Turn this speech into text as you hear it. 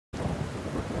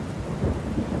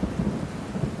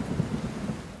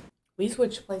We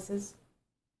switched places.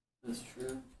 That's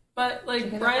true. But,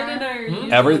 like, Brian and I are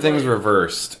usually... Everything's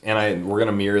reversed. And we're going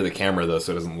to mirror the camera, though,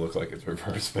 so it doesn't look like it's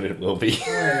reversed, but it will be.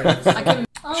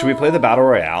 Should we play the Battle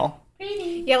Royale?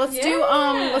 Yeah,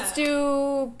 let's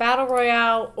do Battle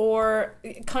Royale or...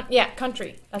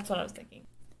 country. That's what I was thinking.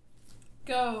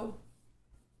 Go.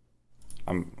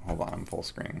 Hold on, I'm full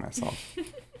screening myself.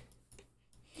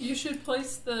 You should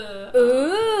place Ooh.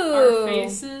 our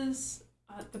faces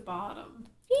at the bottom.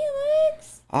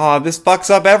 Felix! Oh, this fucks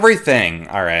up everything.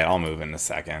 All right, I'll move in a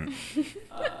second.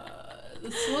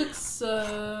 This looks...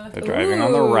 They're driving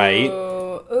on the right.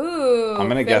 Ooh. I'm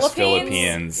going to guess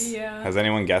Philippines. Yeah. Has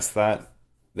anyone guessed that?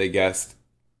 They guessed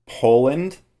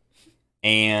Poland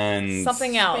and...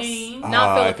 Something else. Spain.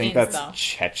 Not Philippines, I think that's though.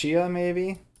 Czechia,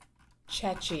 maybe?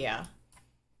 Czechia.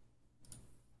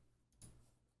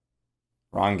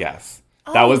 Wrong guess.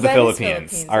 That was the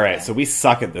Philippines. All right, okay. so we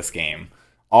suck at this game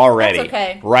already. That's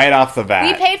okay. Right off the bat.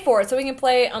 We paid for it, so we can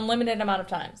play unlimited amount of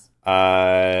times.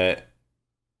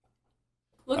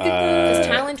 Look at the... Does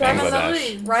Thailand drive on the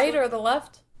Bangladesh. right or the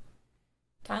left?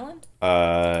 Thailand?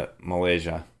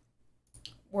 Malaysia.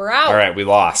 We're out. All right, we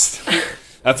lost.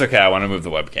 That's okay. I want to move the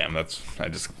webcam. I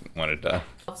just wanted to...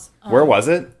 Where was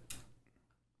it?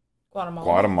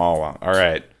 Guatemala. All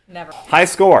right. Never. High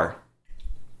score.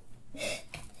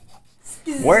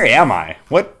 Where am I?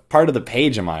 What part of the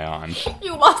page am I on?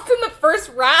 You lost in the first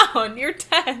round. You're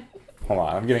 10. Hold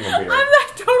on, I'm getting a beer. I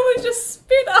totally just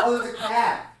spit up. Oh, there's a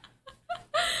cat.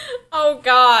 Oh,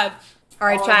 God. All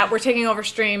right, chat. We're taking over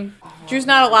stream. Drew's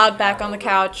not allowed back on the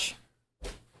couch.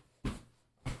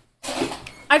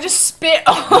 I just spit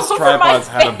all This over tripod's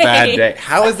my had a bad face. day.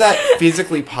 How is that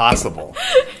physically possible?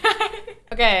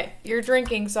 Okay, you're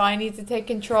drinking, so I need to take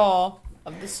control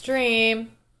of the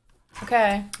stream.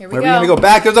 Okay, here we Where go. are we going to go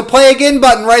back? There's a play again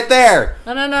button right there.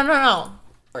 No.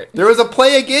 There was a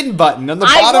play again button on the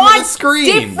bottom of the screen.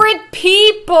 Different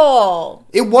people.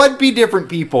 It would be different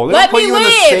people. They Let don't put me you live. in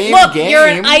the same Look, game. you're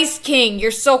an ice king.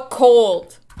 You're so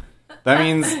cold. That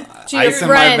means To your ice in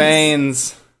my friends.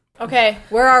 veins. Okay,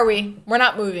 where are we? We're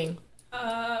not moving.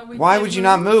 Why would you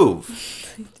not move?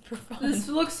 This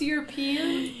looks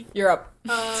European. Europe.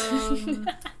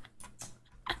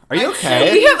 Are you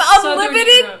okay? We have Southern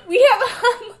unlimited. Europe. We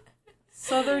have.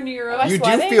 Southern Europe. You do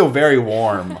sweating? feel very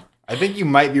warm. I think you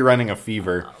might be running a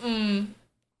fever.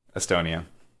 Estonia.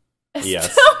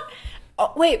 Yes.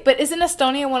 Oh, wait, but isn't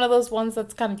Estonia one of those ones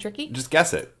that's kind of tricky? Just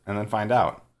guess it and then find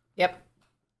out. Yep.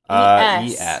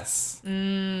 ES.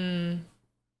 Mm.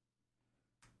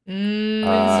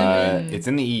 It's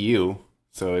in the EU,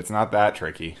 so it's not that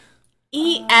tricky.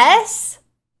 ES?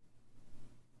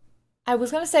 I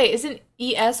was going to say, isn't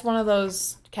ES one of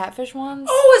those catfish ones?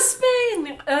 Oh, it's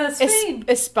Spain. Spain.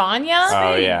 España?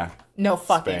 Oh, yeah. No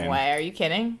fucking Spain. way. Are you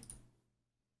kidding?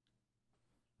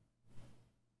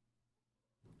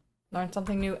 Learn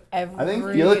something new every day. I think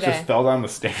Felix just fell down the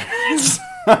stairs.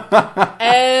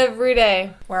 Every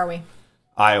day. Where are we?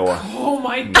 Iowa. Oh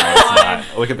my No, it's god.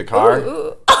 not. Look at the car.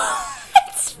 Ooh.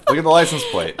 Look at the license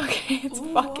plate. Okay, it's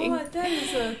fucking... What? That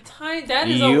is a tiny. That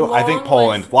is a EU, long I think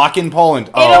Poland. list. Lock in Poland.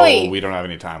 Italy. Oh, we don't have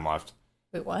any time left.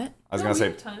 Wait, what? I was No, going to we say,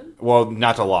 have time. well,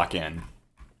 not to lock in.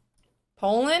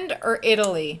 Poland or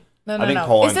Italy? No. I think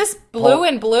Poland. Is this blue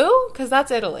and blue? Because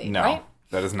that's Italy, No, right?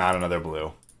 that is not another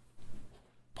blue.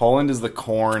 Poland is the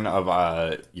corn of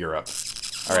Europe.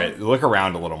 All right, look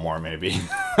around a little more, maybe.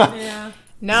 Yeah.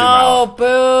 No, out. boo.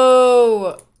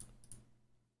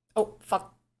 Oh,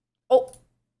 fuck. Oh.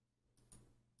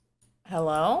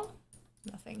 Hello?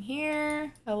 Nothing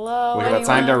here. Hello? Look at that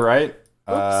sign to the right.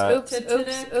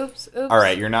 Oops. All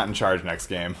right, you're not in charge next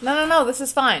game. No. This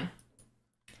is fine.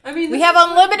 I mean, We have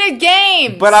unlimited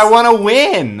games. But I want to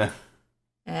win.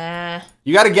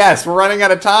 You got to guess. We're running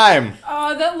out of time.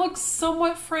 That looks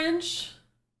somewhat French.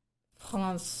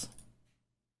 France.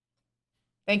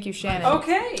 Thank you, Shannon.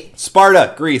 Okay.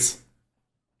 Sparta, Greece.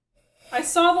 I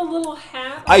saw the little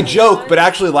hat. I on the joke, side. but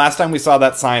actually last time we saw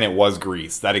that sign, it was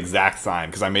Greece. That exact sign,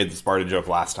 because I made the Sparta joke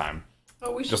last time.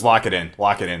 Oh, we should... Just lock it in.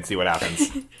 Lock it in. See what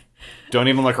happens. Don't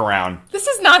even look around. This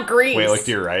is not Greece. Wait, look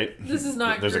to your right. This is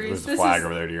not there's Greece. There's a flag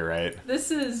over there to your right.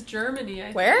 This is Germany, I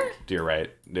think. Where? To your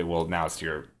right. Well, now it's to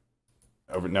your...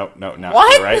 Over. No.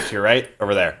 What? To your right.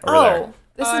 Over there. Over there.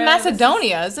 This Oh, is yeah,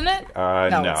 Macedonia, isn't it? No,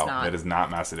 it's not. it is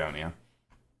not Macedonia.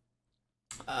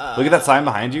 Look at that sign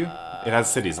behind you. It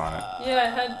has cities on it.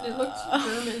 Yeah, it looked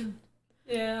German.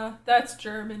 Yeah, that's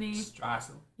Germany.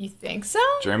 Strassen. You think so?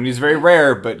 Germany's very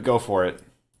rare, but go for it.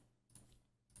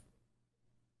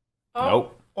 Oh,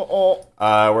 Nope.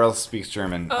 Where else speaks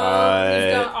German? We've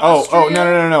got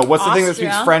Austria. No. What's the thing that speaks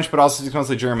Austria. French but also speaks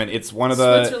mostly German? It's one of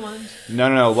the... Switzerland.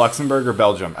 No. Luxembourg or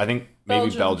Belgium. I think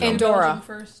maybe Belgium. Andorra. Belgium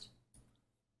first.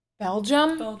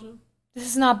 Belgium? Belgium. This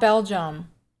is not Belgium.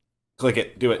 Click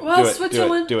it. Do it. Well, do it.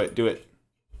 Switzerland. Do it.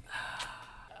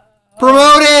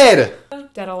 Promoted!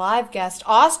 Dead Alive guest.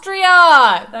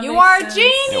 Austria! That You makes are a sense.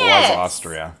 genius! It was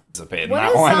Austria. Participated in What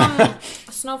that does one.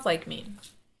 a snowflake mean?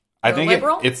 I You're a think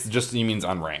liberal? it's just he means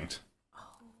unranked.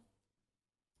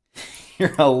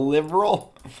 You're a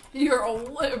liberal? You're a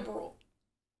liberal.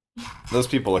 Those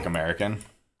people look American.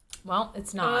 Well,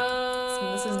 it's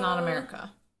not. This is not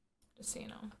America. Just so you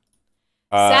know.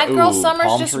 Uh, Sad Girl ooh, Summers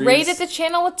palm just trees. rated the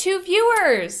channel with 2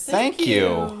 viewers. Thank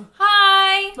you.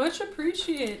 Hi. Much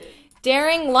appreciated.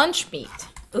 Daring lunch meat.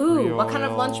 Ooh, what kind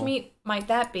of Creole. lunch meat might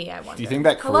that be, I wonder? Do you think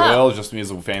that Hello. Creole just means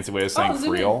a fancy way of saying zoom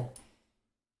in. Creole?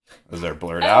 Is there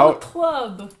blurred L out?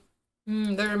 Club.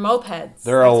 They're mopeds.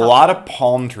 There are a That's lot helpful. of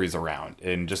palm trees around,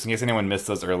 and just in case anyone missed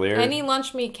those earlier, Any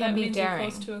lunch meat can That be means you're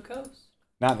daring. close to a coast.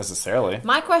 not necessarily.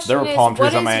 My question There were is, palm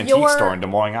trees what on my is antique your store in Des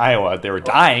Moines, Iowa. They were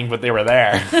dying, but they were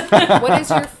there. what is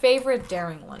your favorite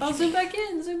daring lunch? Oh, meat? zoom back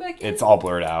in. Zoom back in. It's all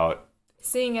blurred out.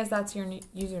 Seeing as that's your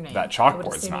username, That I would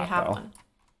chalkboard's assume you not, have though. one.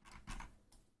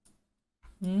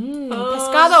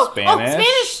 Pescado. Spanish? Oh,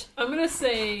 Spanish. I'm gonna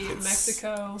say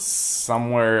Mexico.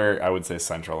 Somewhere, I would say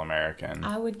Central American.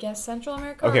 I would guess Central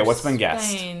America. Okay, or what's been guessed?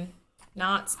 Spain.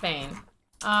 Not Spain.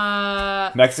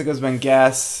 Mexico's been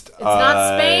guessed. It's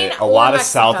not Spain A or lot of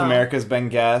Mexico. South America's been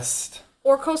guessed.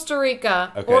 Or Costa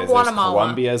Rica. Okay, Or there's Guatemala.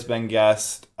 Colombia's been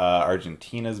guessed.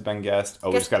 Argentina's been guessed. Oh,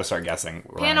 we Guess- just got to start guessing.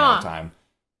 We're running Panama. out of time.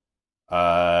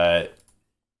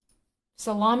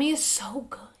 Salami is so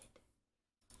good.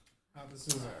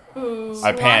 Ooh.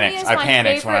 I panicked. is I my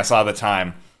panicked when I favorite. saw the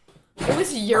time. It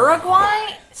was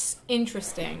Uruguay?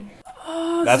 Interesting.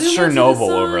 Oh, That's zoom into the Chernobyl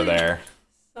sign. over there.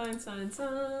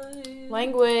 Sign.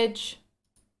 Language.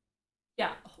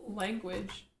 Yeah,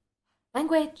 language.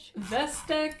 Language.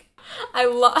 Vestec. I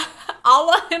love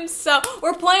Allah himself.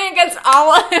 We're playing against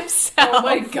Allah himself. Oh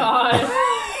my god.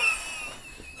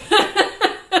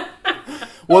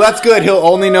 Well, that's good. He'll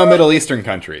only know Middle Eastern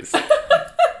countries.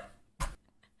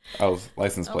 Oh,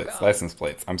 license plates. God. License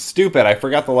plates. I'm stupid. I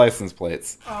forgot the license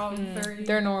plates. Very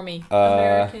They're normie.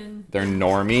 American. They're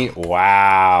normie.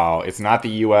 Wow. It's not the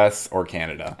U.S. or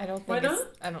Canada. I don't think Why it's... not?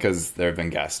 I don't Because they've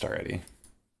been guessed already.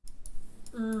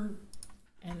 And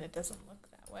it doesn't look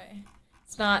that way.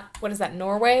 It's not... What is that?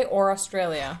 Norway or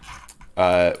Australia?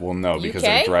 Well, no, because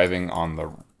they're UK? driving on the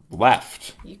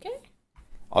left. UK?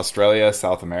 Australia,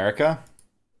 South America?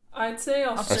 I'd say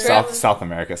Or Australia. South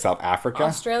America, South Africa?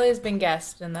 Australia's been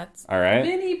guessed, and that's... All right.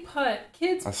 Mini putt.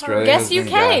 Kids Australia. putt. Guess has been UK.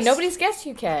 guessed. Nobody's guessed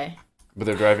UK. But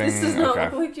they're driving... This does not okay.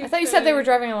 look like you. I thought you said they were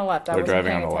driving on the left. I They're wasn't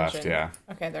driving on paying the left, attention. yeah.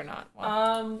 Okay, they're not. Well,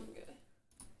 Um,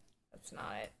 that's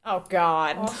not it. Oh,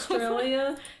 God.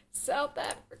 Australia. South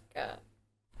Africa.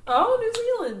 Oh, New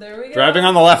Zealand. There we go. Driving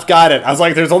on the left, got it. I was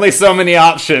like, there's only so many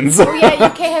options. Oh, yeah,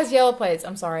 UK has yellow plates.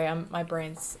 I'm sorry. My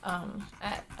brain's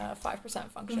at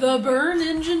 5% function. The Burn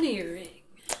Engineering.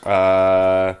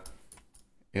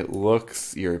 It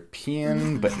looks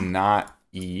European, but not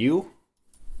EU.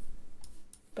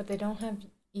 But they don't have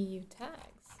EU tags.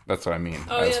 That's what I mean.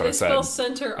 Oh That's yeah, what I they spell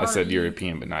said. center. I said RE.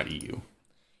 European, but not EU.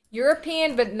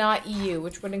 European, but not EU,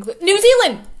 which would include New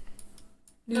Zealand.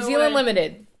 New No Zealand way.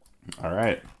 Limited. All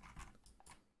right.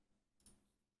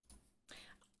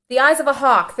 The Eyes of a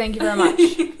Hawk. Thank you very much.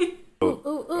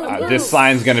 Ooh, This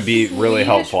sign's going to be really Swedish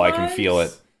helpful. I can vibes? feel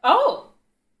it. Oh.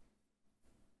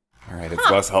 All right, it's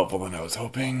less helpful than I was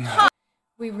hoping.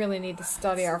 We really need to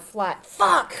study our flat.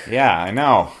 Fuck. Yeah, I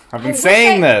know. I've I been wish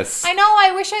saying I- this. I know.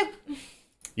 I wish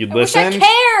You'd I wish listen. I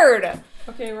cared.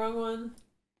 Okay, wrong one.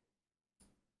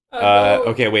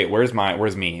 Okay, wait. Where's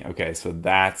me? Okay, so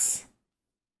that's.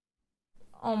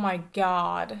 Oh my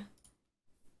god.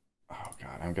 Oh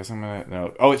god, I guess I'm gonna.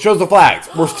 No. Oh, it shows the flags.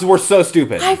 We're so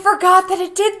stupid. I forgot that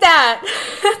it did that.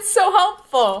 That's so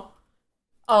helpful.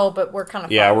 Oh, but we're kind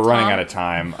of Yeah, we're running out of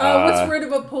time. What's right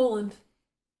about Poland?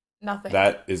 Nothing.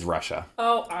 That is Russia.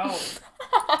 Oh, ow.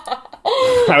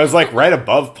 I was like right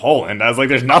above Poland. I was like,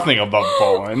 there's nothing above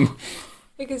Poland.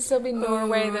 It could still be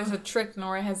Norway. There's a trick.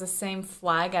 Norway has the same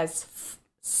flag as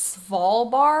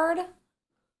Svalbard.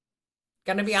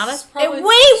 Gonna be honest. Probably-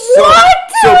 Wait, what?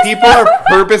 So people are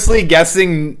purposely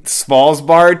guessing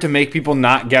Svalbard to make people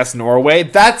not guess Norway?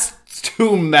 That's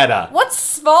too meta.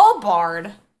 What's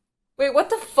Svalbard? Wait,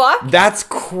 what the fuck? That's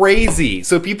crazy.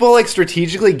 So people like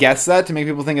strategically guess that to make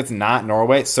people think it's not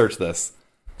Norway. Search this.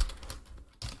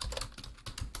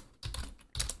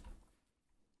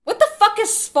 What the fuck is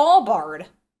Svalbard?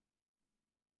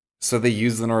 So they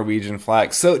use the Norwegian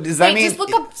flag. So does that mean... just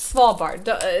look up Svalbard.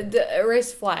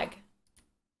 Erase flag.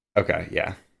 Okay,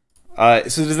 yeah.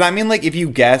 So does that mean, like, if you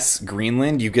guess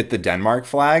Greenland, you get the Denmark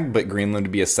flag, but Greenland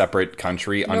would be a separate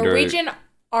country under... Norwegian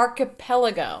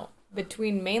archipelago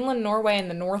between mainland Norway and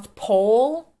the North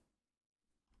Pole?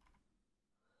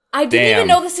 I didn't even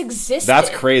know this existed. That's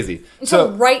crazy.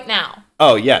 Until right now.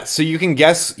 Oh, yeah. So you can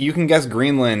guess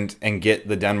Greenland and get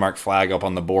the Denmark flag up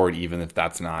on the board, even if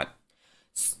that's not...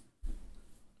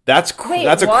 That's a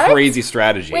crazy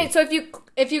strategy. Wait, so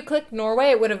if you click Norway,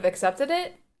 it would have accepted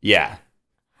it? Yeah.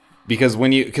 Because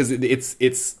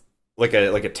it's like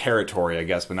a territory, I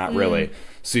guess, but not really.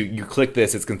 So you click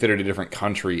this, it's considered a different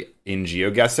country in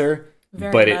GeoGuessr,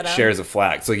 but it shares a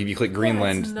flag. So like if you click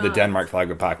Greenland, the Denmark flag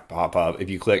would pop up.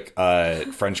 If you click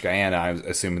French Guyana, I'm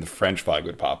assuming the French flag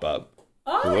would pop up.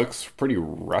 Oh. It looks pretty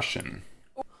Russian.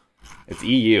 It's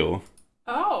EU.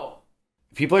 Oh.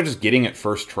 People are just getting it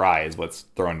first try is what's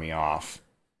throwing me off.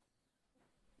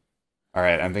 All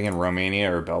right, I'm thinking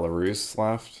Romania or Belarus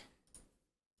left.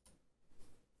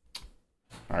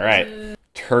 All right,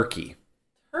 Turkey.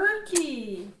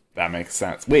 Turkey. That makes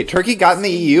sense. Wait, Turkey got in the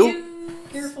EU?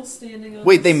 Careful standing on.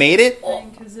 Wait, they made it?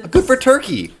 Good for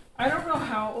Turkey. I don't know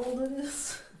how old it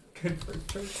is. Good for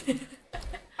Turkey.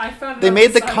 I found it they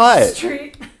made the cut.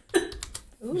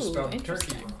 Ooh, spelled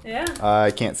turkey. Yeah.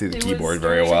 I can't see the keyboard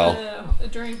very well.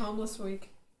 During homeless week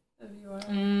of UI.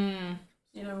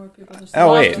 You know, where people just...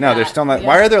 Oh, wait. No, they're still not... Yeah.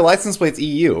 Why are their license plates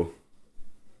EU?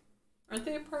 Aren't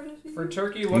they a part of EU? For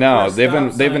Turkey, no, they've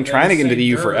been trying to get into the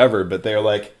EU forever, but they're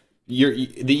like...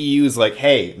 the EU's like,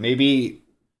 hey, maybe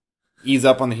ease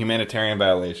up on the humanitarian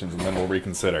violations and then we'll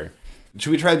reconsider.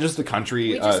 Should we try just the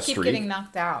country streak? We just keep getting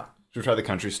knocked out. Should we try the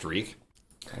country streak?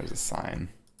 There's a sign.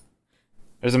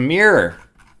 There's a mirror.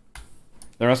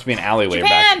 There must be an alleyway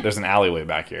back. There's an alleyway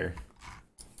back here.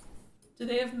 Do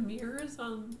they have mirrors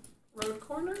on road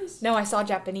corners? No, I saw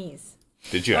Japanese.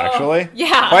 Did you actually?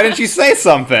 Yeah. Why didn't you say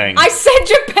something? I said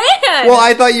Japan! Well,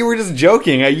 I thought you were just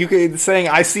joking. Saying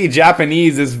I see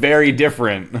Japanese is very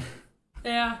different.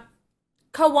 Yeah.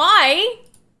 Kawaii?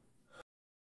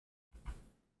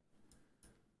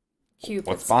 Cute.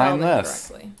 What's behind this?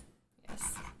 Correctly.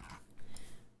 Yes.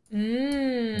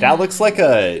 That looks like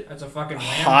that's a fucking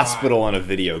hospital in a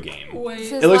video game. Wait.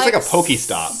 It looks like a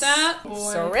Pokestop. That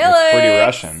boy. So really? It's pretty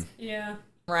Russian. Yeah.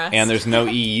 And there's no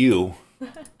EU.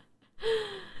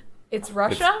 It's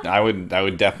Russia? I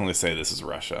would definitely say this is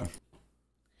Russia.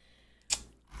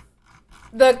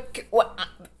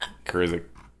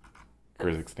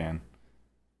 Kyrgyzstan.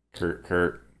 I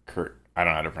don't know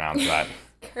how to pronounce that.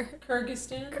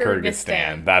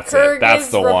 Kyrgyzstan. That's it. That's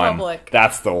the one.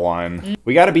 That's the one.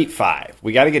 We got to beat 5.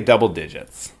 We got to get double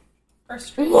digits.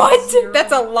 What?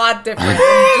 That's a lot different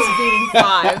than just beating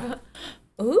 5.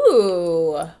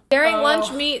 Ooh. Sharing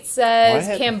lunch meat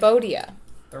says Cambodia.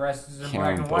 The rest is in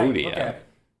black and white. Look at it.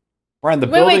 Brian, the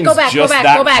building's go back, just go back,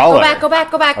 that go back, color. go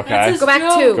back, go back. Okay. Go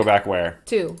back 2. Go back where?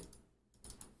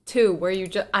 2, where you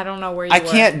just... I don't know where you I were.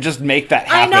 can't just make that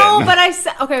happen. I know, but I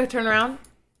said... Okay, turn around.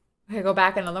 Okay, go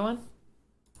back another one.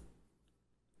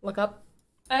 Look up.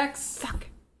 X. Fuck.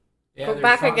 Yeah, go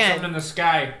back again. Something in the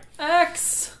sky.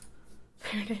 X.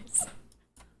 There it is.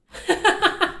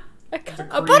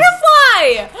 A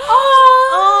butterfly!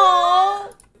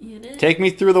 Oh! Take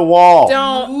me through the wall.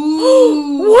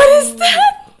 Don't. What is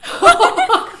that?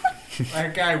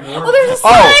 That guy warped. Oh, there's a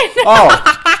sign!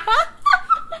 Oh!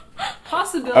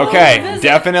 Possibility. Okay,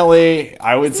 definitely,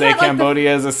 I would say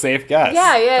Cambodia is a safe guess.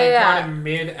 Yeah.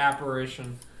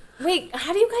 Mid-apparition. Wait,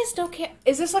 how do you guys know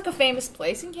is this like a famous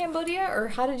place in Cambodia, or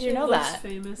how did you know that?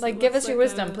 Famous. Like, give us your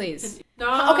wisdom, please.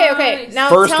 Nice. Okay, now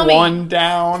First tell me. one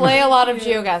down. Play a lot of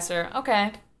GeoGuessr.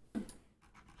 Okay.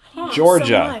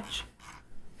 Georgia. So much.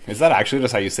 Is that actually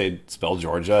just how you spell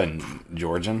Georgia in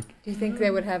Georgian? Do you think they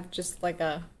would have just like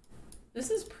This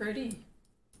is pretty.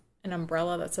 An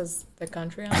umbrella that says the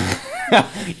country on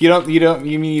it? You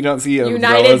mean you don't see umbrellas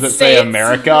United that States. say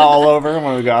America all over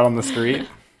when we go out on the street?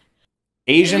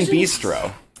 Asian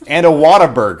bistro and a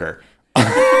Whataburger.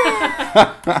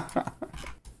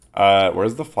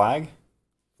 Where's the flag?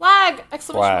 Flag!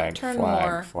 Exclamation! Turn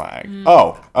more. Flag.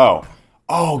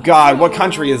 Oh God! What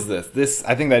country is this?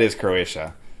 I think that is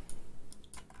Croatia.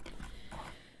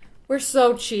 We're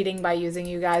so cheating by using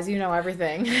you guys. You know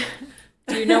everything.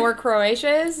 Do you know where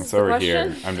Croatia is? It's over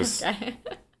here. I'm just. Okay.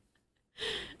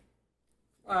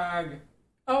 Flag.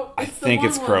 Oh, I think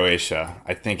it's Croatia.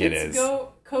 I think it is.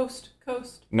 Go coast.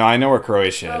 No, I know where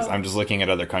Croatia is. I'm just looking at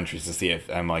other countries to see if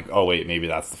I'm like, oh wait, maybe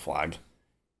that's the flag.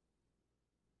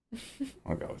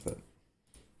 I'll go with it.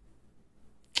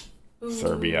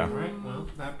 Serbia. Right, well,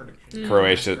 that prediction.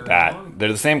 Croatia, that.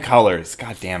 They're the same colors.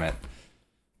 God damn it.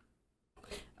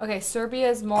 Okay, Serbia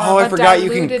is more Oh, of I a forgot you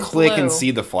can diluted click blue. and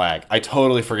see the flag. I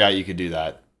totally forgot you could do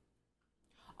that.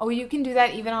 Oh, you can do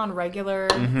that even on regular...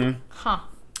 Mm-hmm. Huh.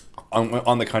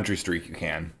 On the country streak, you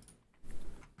can.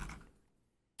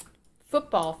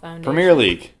 Football Foundation. Premier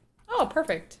League. Oh,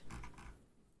 perfect.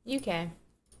 UK.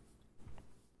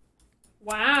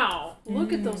 Wow.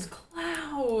 Look at those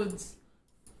clouds.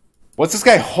 What's this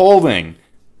guy holding?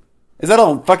 Is that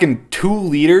a fucking 2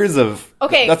 liters of...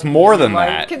 Okay. That's more than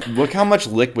Right. that. Look how much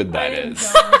liquid that is.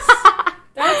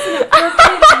 That's an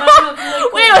appropriate amount of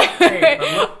liquid. Wait. Hey,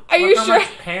 but look, Are you how sure?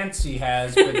 much pants he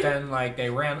has, but then like he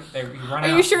run out. Are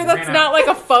you sure he that's ran not out. like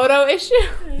a photo issue?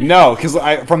 No, because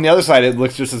from the other side, it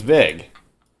looks just as big. Wait,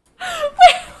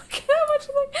 look at how much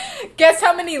like... Guess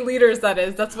how many liters that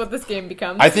is. That's what this game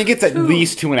becomes. I think it's at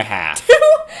least 2.5.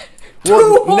 Two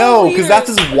Well, whole no, because that's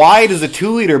liters. as wide as a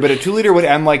 2 liter, but a 2 liter would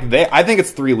end like they. I think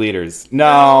it's 3 liters.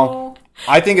 No,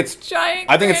 I think it's. Giant.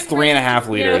 I think it's cranberry. 3.5 Yeah,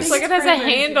 liters. it's like it has a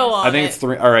Cranberry handle on I think it. it's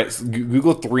 3. All right, so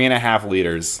Google 3.5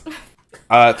 liters.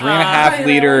 3.5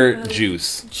 liter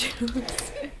juice.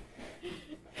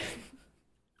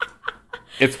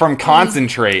 It's from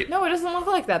concentrate. No, it doesn't look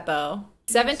like that though.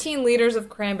 17 liters of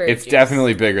cranberry It's juice.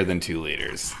 definitely bigger than 2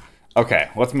 liters. Okay,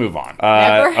 let's move on.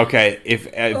 Never? Okay,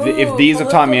 if these have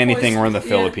taught me anything, we're in the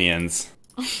political Philippines.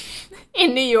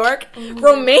 in New York,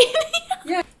 Romania.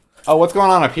 Oh, what's going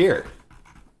on up here?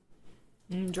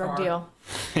 Drug deal.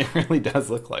 It really does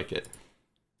look like it.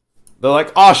 They're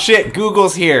like, oh shit,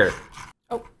 Google's here.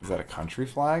 Oh. Is that a country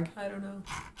flag? I don't know.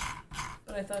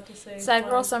 But I thought to say... Sad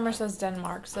Girl flag. Summer says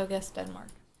Denmark, so guess Denmark.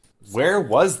 Where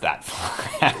was that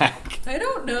flag? I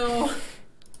don't know.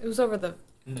 It was over the.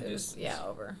 It was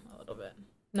over a little bit.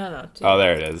 No. Oh,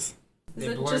 there it is. Is They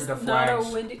it blurred just the not a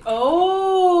flags. windy...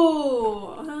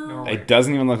 Oh! No. It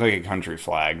doesn't even look like a country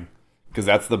flag because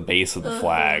that's the base of the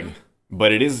flag,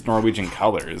 but it is Norwegian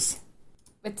colors.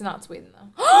 It's not Sweden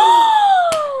though.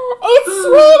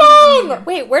 It's Sweden.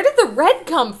 Wait, where did the red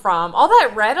come from? All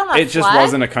that red on that It just flag?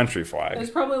 wasn't a country It's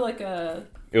flag. probably like a...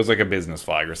 It was like a business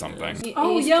flag or something.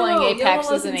 He's yellow! playing Apex,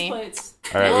 yellow isn't license he? plates.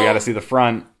 All right, we got to see the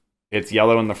front. It's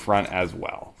yellow in the front as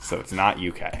well, so it's not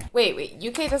UK. Wait.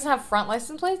 UK doesn't have front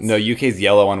license plates? No, UK's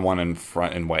yellow on one and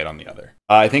front and white on the other.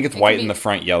 I think it's It white could in be- the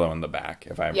front, yellow in the back.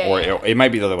 If I Yeah, or yeah. It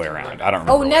might be the other way around. I don't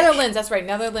remember. Oh, which. Netherlands. That's right.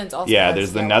 Netherlands also. Yeah, has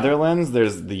there's the yellow. Netherlands.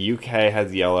 There's the UK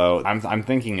has yellow. I'm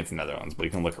thinking it's Netherlands, but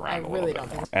you can look around I a little really bit. don't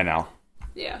think so. NL.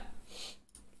 Yeah.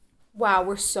 Wow,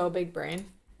 we're so big brain.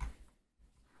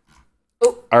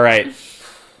 All right,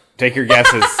 take your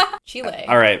guesses. Chile.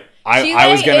 All right, I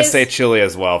Chile was gonna is- say Chile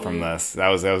as well from this. That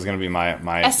was gonna be my.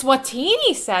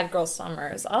 Eswatini, Sad Girl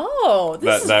Summers. Oh,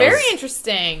 this is That very was-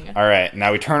 interesting. All right,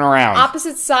 now we turn around.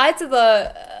 Opposite sides of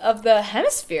the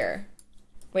hemisphere.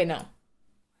 Wait, no.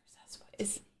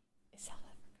 Is South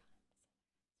Africa?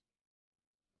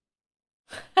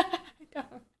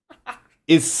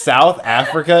 Is South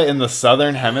Africa in the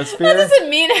southern What hemisphere? does it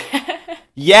mean?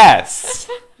 Yes,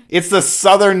 it's the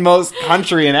southernmost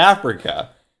country in Africa.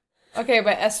 Okay,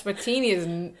 but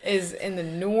Eswatini is in the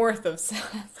north of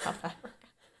South Africa.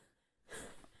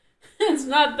 It's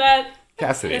not that...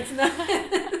 Cassidy, It's not...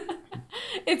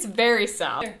 It's very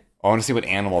south. I want to see what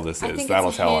animal this I is. think That'll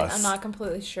it's a tell hint. us. I'm not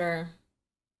completely sure.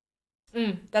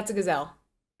 That's a gazelle.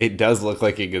 It does look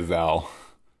like a gazelle.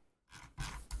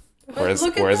 Where's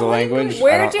look at the the language? language.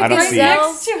 Where I do don't see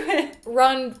gazelles- Next to it.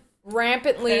 Run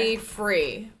rampantly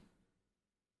free.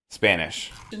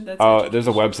 Spanish. That's Oh, there's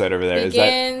a website over there.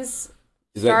 Begins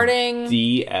Is starting that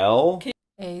DL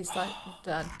a slash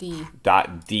D.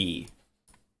 dot D?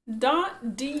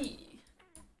 Dot D.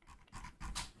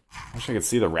 I wish I could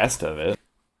see the rest of it.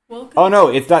 Welcome. Oh no,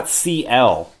 it's dot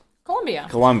CL. Colombia.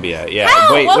 Colombia. Yeah.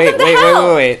 Hell, wait. welcome to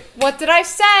hell. What did I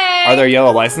say? Are there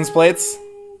yellow license plates?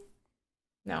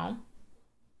 No.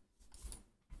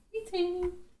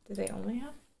 Do they only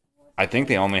have? I think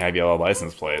they only have yellow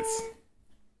license plates.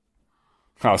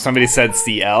 Oh, somebody said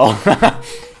CL.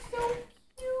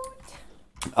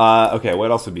 Okay,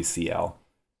 what else would be CL?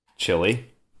 Chile.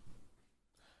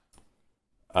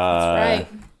 That's right.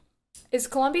 Is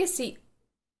Colombia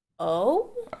C-O?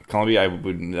 Colombia,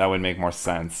 that would make more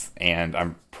sense, and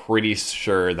I'm pretty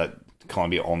sure that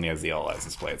Colombia only has the yellow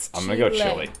license plates. I'm gonna go Chile.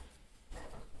 Chile.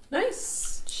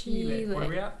 Nice. Chile. Where are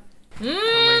we at?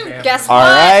 Guess what? All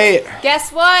right.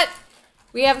 Guess what?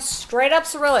 We have straight up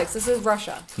Cyrillics. This is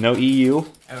Russia. No EU. Oh,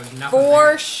 nothing For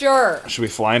there. sure. Should we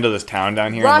fly into this town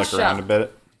down here Russia. and look around a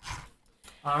bit?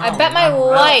 I bet my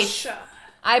life.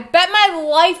 I bet my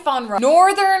life on Russia.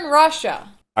 Northern Russia.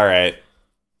 All right.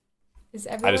 Is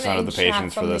everyone I just don't have in the chat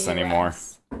patience for from this the anymore.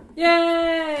 US?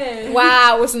 Yay!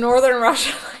 Wow, it was northern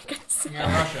Russia. Like I said.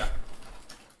 Yeah, Russia.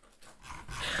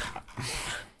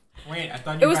 Wait, I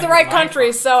thought you It was got the your right life country,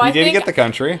 on. so You I did think get the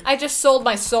country. I just sold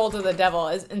my soul to the devil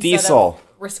instead Diesel. of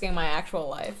risking my actual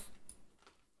life.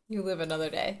 You live another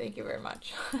day. Thank you very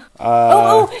much.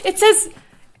 It says,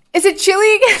 is it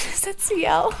Chile again? Is that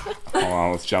CL? Hold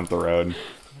on, let's jump the road.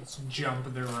 Let's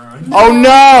jump the road. Oh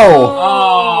no!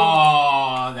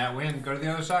 Oh, that wind. Go to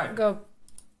the other side. Go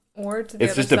or to the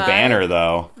It's other just a side. banner,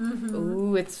 though.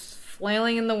 Ooh, it's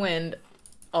flailing in the wind.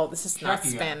 Oh, this is not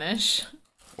Chucky. Spanish.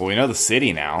 Well, we know the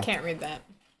city now. Can't read that.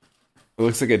 It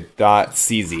looks like a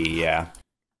 .cz, yeah.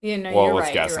 Yeah, no, Well, you're let's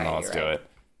right. guess you're and right, then let's you're do right. it.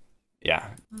 Yeah.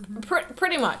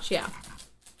 Pretty much, yeah.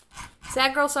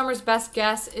 Sad Girl Summer's best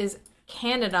guess is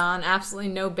Canada on absolutely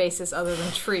no basis other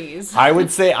than trees. I would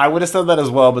have said that as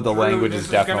well, but the Ooh, language this is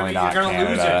definitely not you're gonna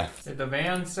Canada. lose it. Did the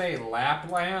van say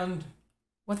Lapland?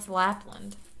 What's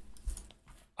Lapland?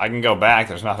 I can go back.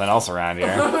 There's nothing else around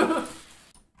here.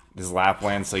 Is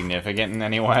Lapland significant in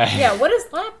any way? Yeah, what is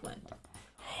Lapland?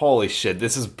 Holy shit,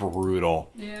 this is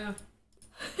brutal. Yeah.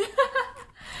 Is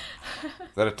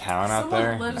that a town out Someone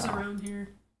there? lives No. around here.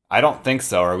 I don't think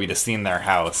so, or we just seen their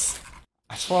house.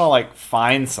 I just want to, like,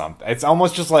 find something. It's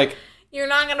almost just like, You're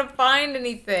not gonna find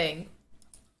anything.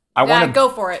 I Yeah, want to go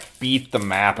for it. beat the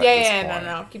map at Yeah, this yeah, point.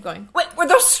 no, keep going. Wait, were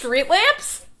those street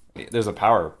lamps? There's a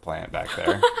power plant back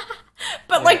there.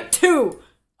 But like two.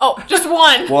 Oh, just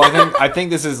one. Well, I think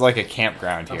this is like a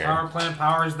campground The here. power plant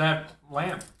powers that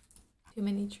lamp. Too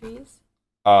many trees?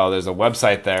 Oh, there's a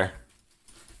website there.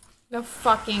 No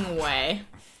fucking way.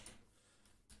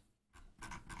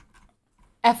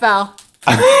 FL.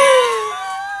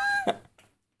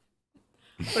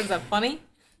 What is that, funny?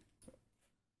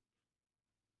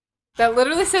 That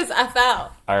literally says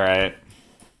FL. All right.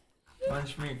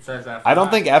 Lunch meat says that. I don't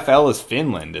think FL is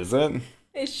Finland, is it?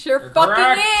 It sure You're fucking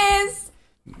correct. is.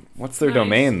 What's their Nice.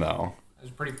 domain, though?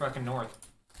 It's pretty fucking north.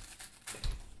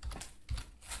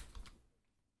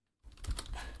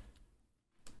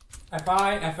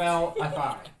 FI, FL,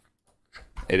 FI.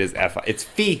 It is FI. It's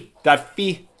fee.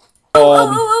 Fee.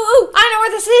 Oh, I know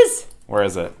where this is. Where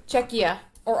is it? Czechia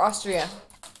or Austria.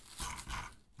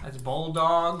 That's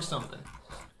bulldog something.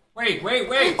 Wait.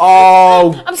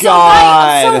 Oh, I'm so God.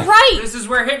 right. I'm so right. This is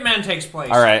where Hitman takes place.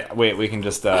 All right, wait, we can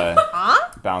just Huh?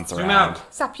 bounce Zoom around.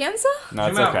 out. Sapienza? No,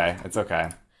 it's Zoom out. okay. It's okay.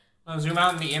 I'll zoom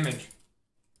out in the image.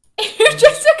 You're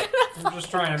just gonna. I'm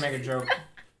just trying to make a joke.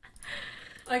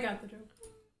 I got the joke.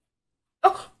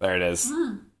 Oh, There it is.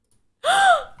 nice.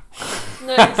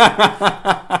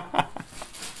 I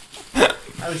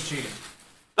was cheating.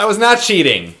 That was not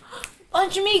cheating.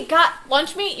 Lunch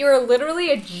meat. You're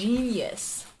literally a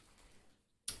genius.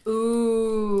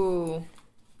 Ooh.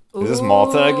 Is this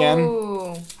Malta again?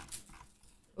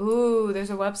 Ooh, there's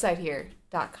a website here.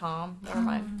 .com. Never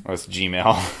mind. Oh, it's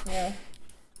Gmail. Yeah.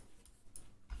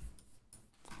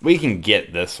 We can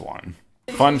get this one.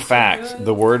 Fun fact,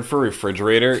 the word for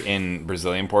refrigerator in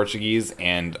Brazilian Portuguese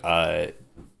and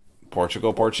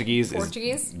Portuguese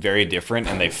is very different,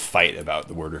 and they fight about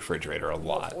the word refrigerator a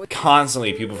lot.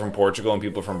 Constantly, people from Portugal and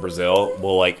people from Brazil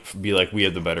will be like, we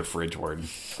have the better fridge word.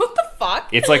 What the fuck?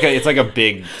 It's like a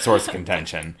big source of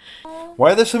contention.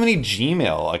 Why are there so many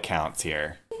Gmail accounts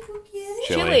here?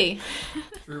 Chili.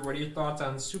 Drew, what are your thoughts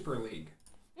on Super League?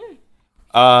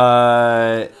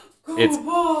 It's.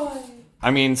 I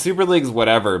mean, Super League's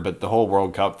whatever, but the whole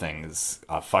World Cup thing is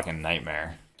a fucking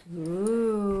nightmare.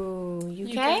 Ooh,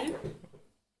 UK?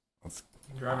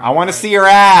 I want to see your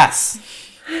ass.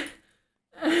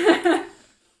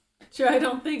 Sure, I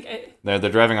don't think I... They're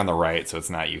driving on the right, so it's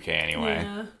not UK anyway.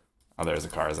 Yeah. Oh, there's a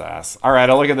car's ass. All right,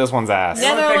 I'll look at this one's ass.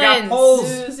 Yeah. Look, they got Netherlands.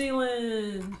 poles. New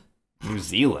Zealand. New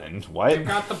Zealand? They've What?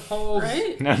 got the poles.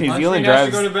 Right? No, New Lunch Zealand meat has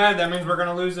to drives. go to bed. That means we're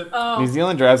gonna lose it. Oh. New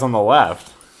Zealand drives on the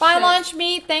left. Bye, Lunch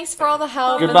Meat. Thanks for all the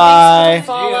help. and Goodbye. thanks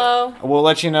for the follow. We'll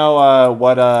let you know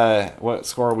what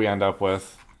score we end up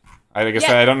with. I guess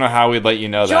Yeah. I don't know how we'd let you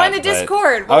know that. Join the but-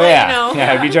 Discord. We'll Oh let yeah, you know.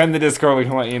 yeah. If you join the Discord, we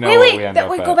can let you know what we Wait, end up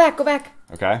with. go back.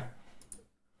 Okay.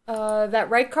 That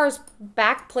right car's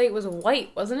back plate was white,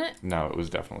 wasn't it? No, it was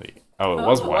definitely. Oh, it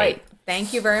was white.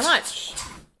 Thank you very much.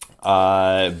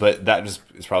 But that just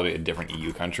is probably a different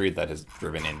EU country that has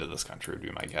driven into this country, would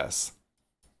be my guess.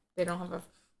 They don't have a...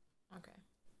 Okay.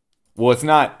 Well, it's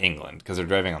not England because they're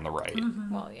driving on the right.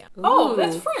 Well, yeah. Oh,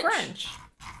 that's Ooh, French.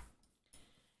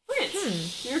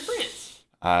 France. You're France.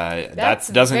 That That's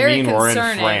doesn't very mean we're in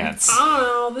concerning. France. I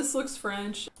don't know. This looks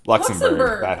French.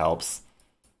 Luxembourg. That helps.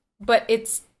 But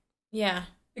it's... Yeah.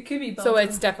 It could be Belgium. So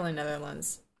it's definitely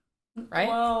Netherlands. Right?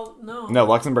 Well, no. No,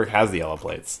 Luxembourg has the yellow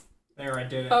plates. There, I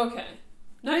did it. Okay.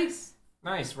 Nice.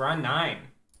 Nice. We're on 9.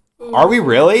 Are we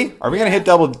really? Are we gonna hit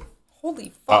double? Holy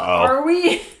fuck. Uh-oh. Are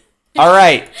we? All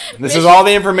right. This is all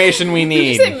the information we Did you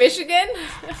need. say Michigan?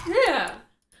 Yeah.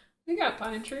 We got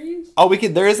pine trees. Oh, we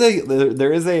could. There is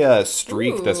a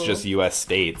streak that's Ooh. just U.S.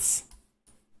 states.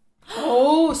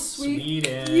 Oh, sweet.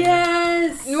 Sweden.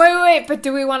 Yes. Wait. But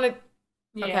do we want to?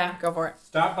 Yeah. Okay, go for it.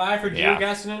 Stop by for Yeah.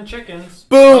 GeoGuessr and chickens.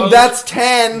 Boom! Oh, That's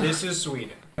 10. This is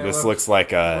Sweden. This looks like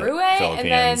Brue and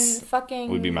then Philippines. fucking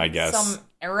would be my guess. some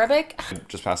Arabic.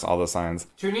 Just past all the signs.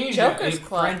 Tunisia Joker's is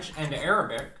Club. French and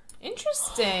Arabic.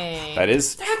 Interesting. That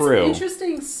is That's true. an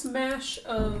interesting smash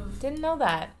of. Didn't know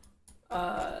that.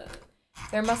 Uh,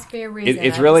 There must be a reason.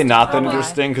 It's I really just not that don't know why.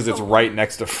 interesting because it's right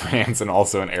next to France and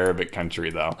also an Arabic country,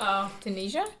 though. oh.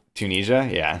 Tunisia Tunisia,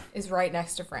 yeah. is right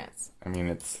next to France. I mean,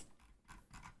 it's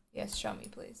Yes, show me,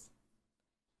 please.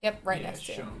 Yep, right Yeah, next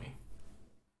to. show me.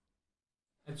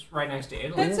 It's right next to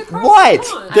Italy. That's across what? the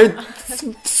pond.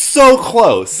 They're so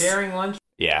close. Daring lunch.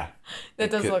 Yeah. That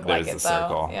does look There's like it, the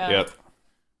circle. though. Yeah. Yep.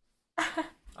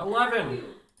 11.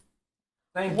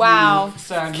 Thank Wow. you.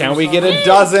 Sad Can news we get on a that.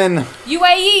 dozen?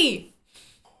 UAE.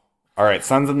 All right,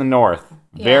 sun's in the north.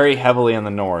 Yeah. Very heavily in the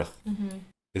north. Mm-hmm.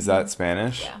 Is that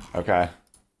Spanish? Yeah. Okay.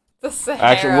 The Sahara.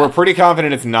 Actually, we're pretty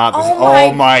confident it's not. This. Oh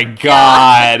Oh my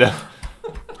god.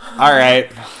 All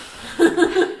right.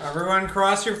 Everyone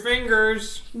cross your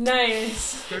fingers.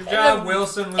 Nice. Good job,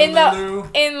 Wilson in Lulu.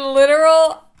 in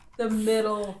literal. The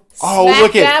middle. Oh, smack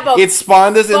look dab at of it!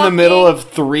 Spawned us in the fucking middle of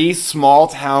 3 small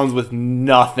towns with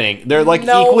nothing. They're like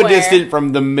Nowhere. equidistant from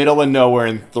the middle of nowhere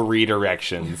in 3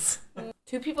 directions.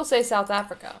 2 people say South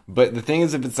Africa. But the thing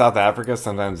is, if it's South Africa,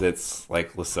 sometimes it's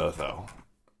like Lesotho.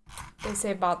 They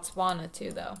say Botswana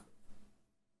too, though.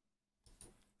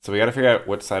 So we got to figure out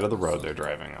what side of the road they're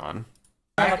driving on.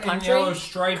 Black and country? yellow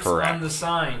stripes Correct. on the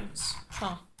signs.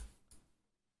 Huh.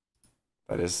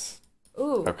 That is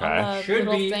Ooh. Okay. On the Should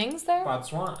little be things there.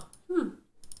 Botswana.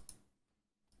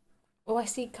 Oh, I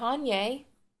see Kanye.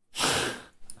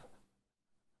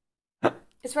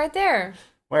 It's right there.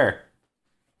 where?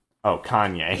 Oh,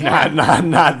 Kanye,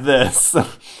 not this.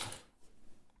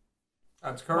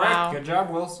 That's correct. Wow. Good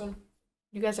job, Wilson.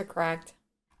 You guys are cracked.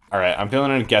 All right, I'm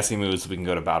feeling in a guessing mood so we can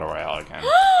go to Battle Royale again.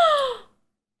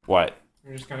 What?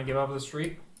 You're just gonna give up the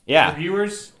streak. The Yeah,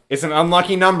 viewers. it's an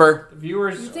unlucky number. The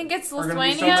viewers. You think it's are gonna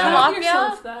be so Lithuania, mad. Tell Latvia?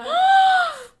 yourself that.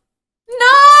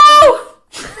 No!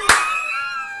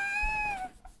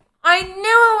 I knew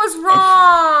it was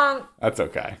wrong. That's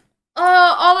okay.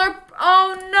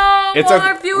 Oh no! It's all okay.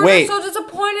 our viewers Wait. are so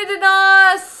disappointed in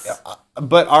us.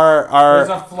 But There's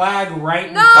a flag right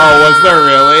in No! Oh, was there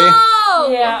really?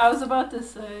 Yeah, I was about to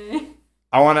say.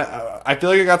 I feel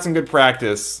like I got some good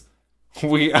practice. They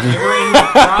were in the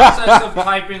process of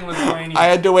typing Lithuania. I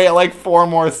had to wait like 4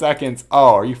 more seconds.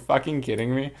 Oh, are you fucking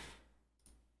kidding me?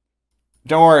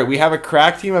 Don't worry, we have a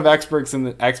crack team of experts in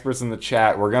the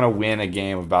chat. We're gonna win a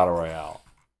game of Battle Royale.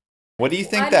 What do you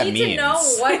think that means? I need to know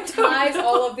what ties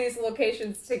all of these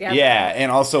locations together. Yeah,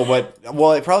 and also what?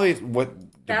 Well, it probably what.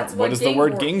 That's what what does the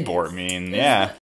word Gingbort Gingbort is. mean? Is Yeah.